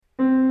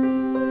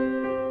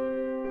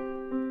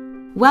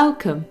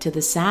Welcome to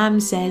the Sam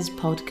Says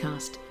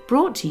podcast,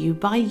 brought to you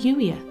by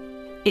Youier.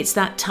 It's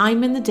that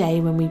time in the day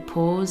when we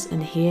pause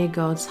and hear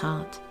God's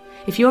heart.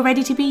 If you're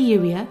ready to be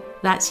Youier,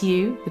 that's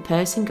you, the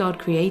person God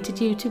created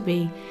you to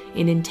be,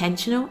 in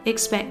intentional,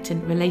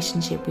 expectant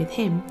relationship with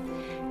Him,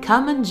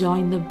 come and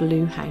join the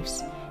Blue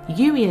House,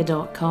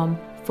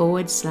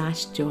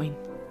 youier.com/join.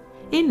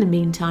 In the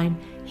meantime,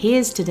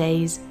 here's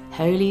today's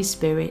Holy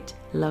Spirit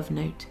love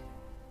note.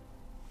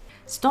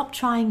 Stop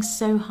trying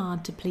so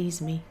hard to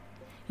please me.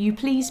 You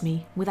please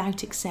me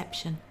without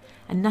exception,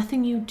 and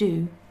nothing you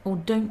do or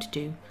don't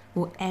do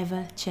will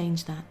ever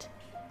change that.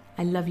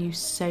 I love you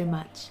so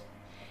much.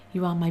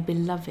 You are my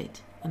beloved,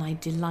 and I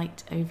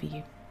delight over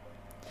you.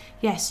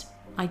 Yes,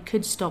 I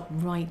could stop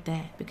right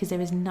there because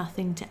there is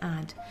nothing to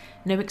add,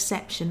 no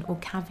exception or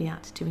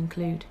caveat to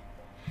include.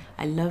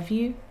 I love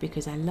you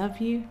because I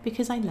love you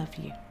because I love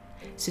you.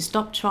 So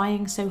stop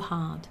trying so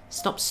hard.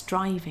 Stop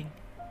striving.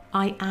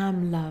 I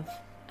am love,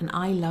 and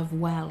I love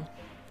well.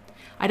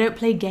 I don't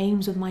play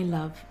games with my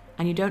love,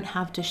 and you don't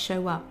have to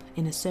show up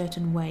in a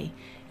certain way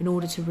in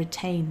order to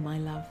retain my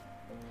love.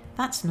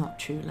 That's not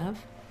true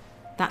love.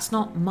 That's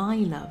not my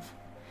love.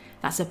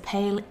 That's a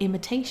pale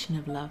imitation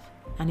of love,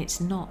 and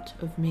it's not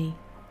of me.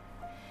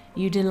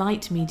 You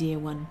delight me, dear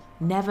one.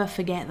 Never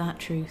forget that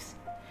truth.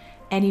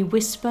 Any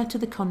whisper to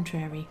the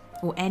contrary,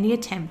 or any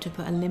attempt to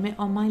put a limit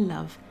on my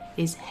love,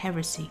 is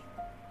heresy.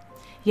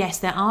 Yes,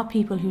 there are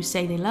people who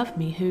say they love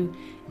me who,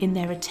 in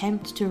their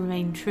attempt to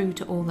remain true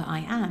to all that I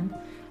am,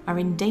 are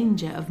in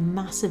danger of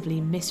massively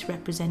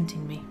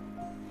misrepresenting me.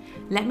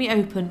 Let me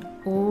open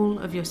all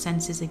of your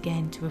senses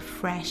again to a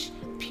fresh,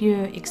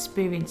 pure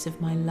experience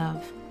of my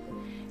love.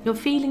 Your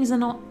feelings are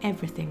not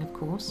everything, of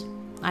course.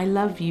 I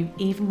love you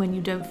even when you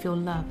don't feel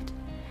loved.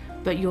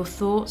 But your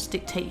thoughts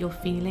dictate your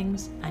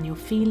feelings, and your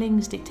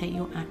feelings dictate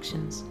your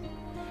actions.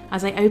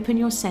 As I open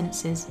your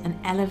senses and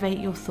elevate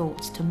your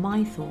thoughts to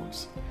my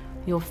thoughts,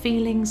 your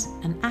feelings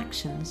and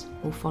actions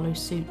will follow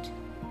suit.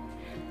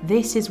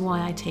 This is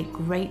why I take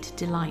great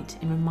delight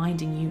in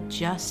reminding you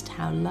just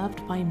how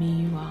loved by me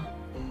you are.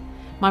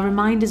 My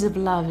reminders of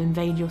love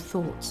invade your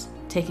thoughts,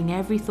 taking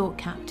every thought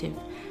captive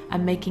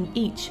and making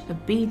each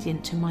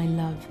obedient to my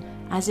love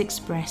as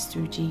expressed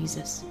through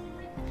Jesus.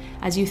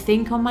 As you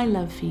think on my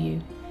love for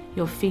you,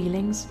 your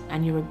feelings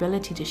and your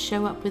ability to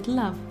show up with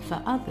love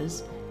for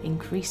others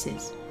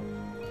increases.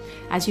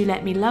 As you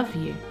let me love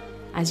you,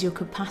 as your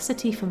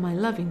capacity for my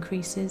love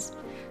increases,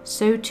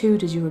 so too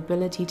does your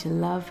ability to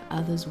love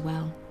others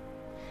well.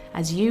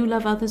 As you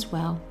love others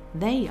well,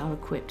 they are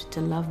equipped to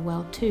love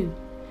well too,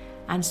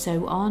 and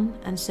so on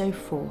and so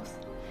forth.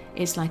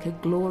 It's like a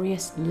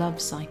glorious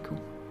love cycle.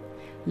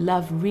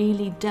 Love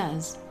really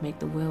does make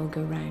the world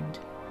go round.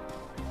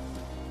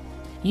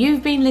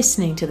 You've been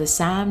listening to the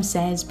Sam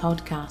Says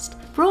podcast,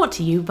 brought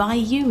to you by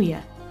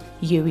Youier.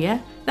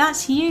 Youier,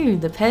 that's you,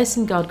 the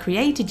person God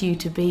created you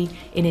to be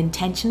in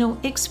intentional,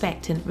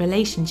 expectant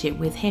relationship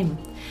with Him.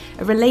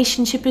 A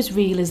relationship as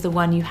real as the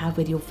one you have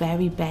with your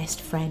very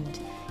best friend.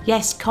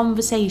 Yes,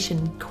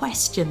 conversation,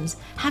 questions,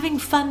 having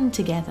fun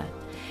together.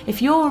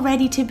 If you're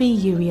ready to be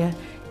Youier,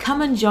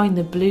 come and join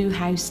the Blue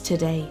House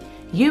today.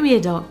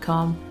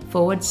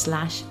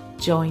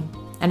 Youier.com/join.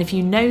 And if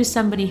you know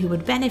somebody who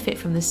would benefit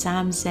from the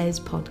Sam Says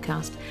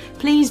podcast,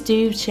 please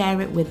do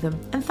share it with them,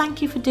 and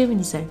thank you for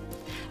doing so.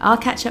 I'll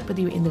catch up with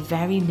you in the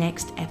very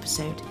next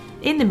episode.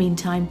 In the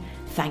meantime,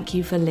 thank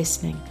you for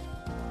listening.